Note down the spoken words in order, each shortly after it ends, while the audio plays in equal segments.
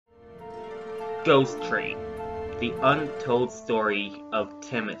Ghost Train, The Untold Story of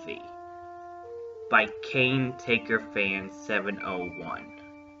Timothy by Kane Taker Fan 701.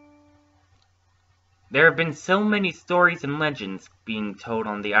 There have been so many stories and legends being told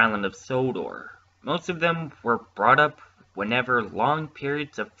on the island of Sodor. Most of them were brought up whenever long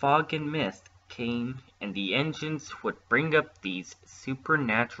periods of fog and mist came and the engines would bring up these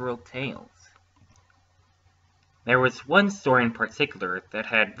supernatural tales. There was one story in particular that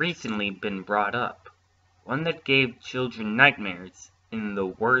had recently been brought up, one that gave children nightmares in the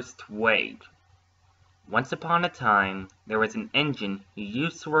worst way. Once upon a time, there was an engine who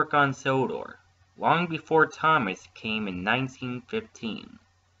used to work on Sodor, long before Thomas came in 1915.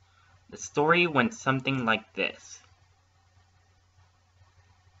 The story went something like this.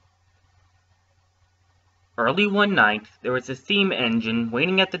 Early one night, there was a steam engine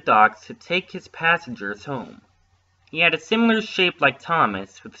waiting at the docks to take his passengers home. He had a similar shape like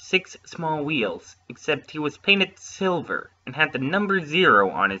Thomas, with 6 small wheels, except he was painted silver and had the number 0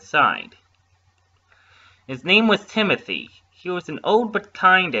 on his side. His name was Timothy. He was an old but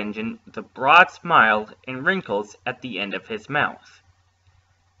kind engine with a broad smile and wrinkles at the end of his mouth.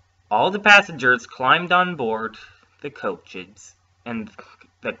 All the passengers climbed on board the coaches, and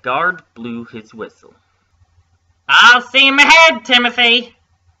the guard blew his whistle. "I'll steam ahead, Timothy,"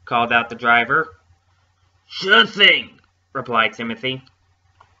 called out the driver. "Sure thing," replied Timothy.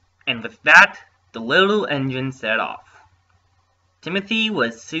 And with that, the little engine set off. Timothy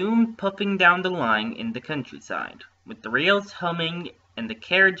was soon puffing down the line in the countryside, with the rails humming and the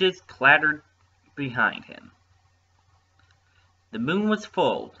carriages clattered behind him. The moon was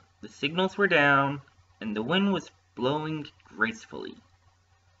full, the signals were down, and the wind was blowing gracefully.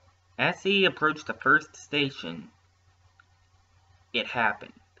 As he approached the first station, it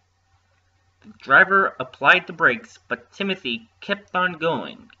happened. The driver applied the brakes, but Timothy kept on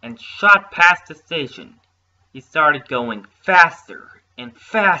going and shot past the station. He started going faster and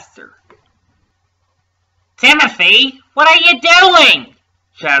faster. "Timothy, what are you doing?"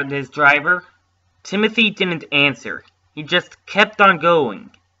 shouted his driver. Timothy didn't answer. He just kept on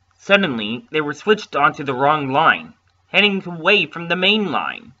going. Suddenly, they were switched onto the wrong line, heading away from the main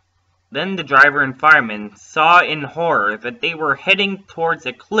line. Then the driver and fireman saw in horror that they were heading towards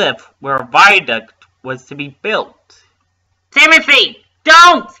a cliff where a viaduct was to be built. "Timothy,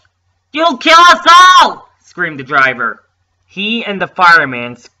 don't! You'll kill us all!" screamed the driver. He and the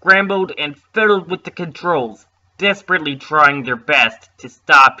fireman scrambled and fiddled with the controls, desperately trying their best to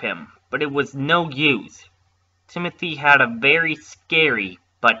stop him, but it was no use. Timothy had a very scary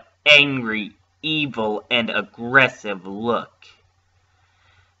but angry, evil, and aggressive look.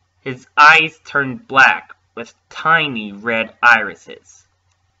 His eyes turned black with tiny red irises,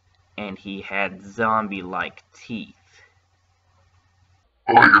 and he had zombie-like teeth.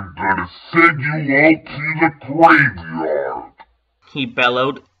 "I am gonna send you all to the graveyard," he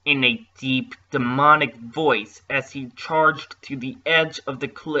bellowed in a deep, demonic voice as he charged to the edge of the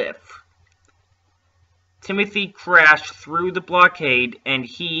cliff. Timothy crashed through the blockade, and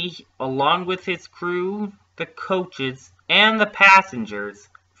he, along with his crew, the coaches, and the passengers,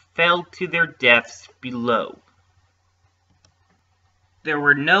 fell to their deaths below. There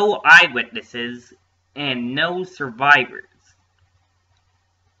were no eyewitnesses and no survivors.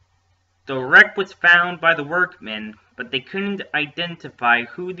 The wreck was found by the workmen, but they couldn't identify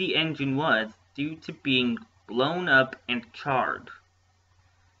who the engine was due to being blown up and charred.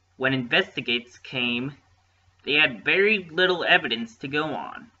 When investigators came, they had very little evidence to go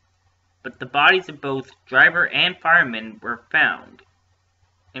on, but the bodies of both driver and fireman were found,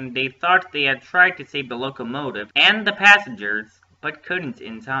 and they thought they had tried to save the locomotive and the passengers, but couldn't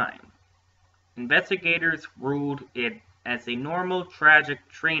in time. Investigators ruled it as a normal tragic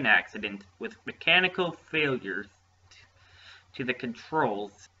train accident with mechanical failures to the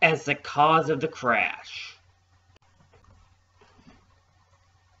controls as the cause of the crash.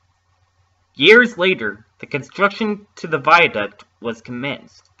 Years later, the construction to the viaduct was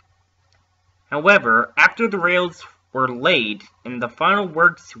commenced. However, after the rails were laid and the final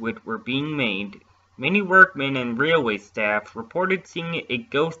works to it were being made, many workmen and railway staff reported seeing a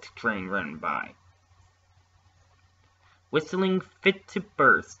ghost train run by, whistling fit to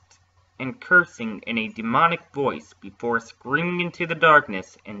burst and cursing in a demonic voice before screaming into the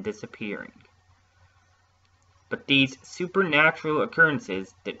darkness and disappearing. But these supernatural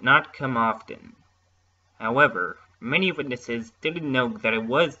occurrences did not come often. However, many witnesses didn't know that it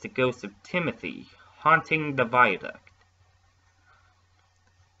was the ghost of Timothy haunting the viaduct.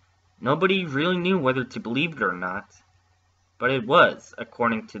 Nobody really knew whether to believe it or not, but it was,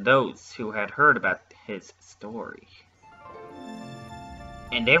 according to those who had heard about his story.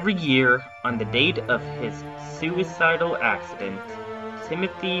 And every year, on the date of his suicidal accident,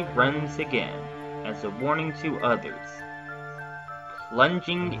 Timothy runs again as a warning to others,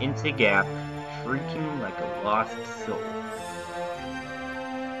 plunging into gap, shrieking like a lost soul.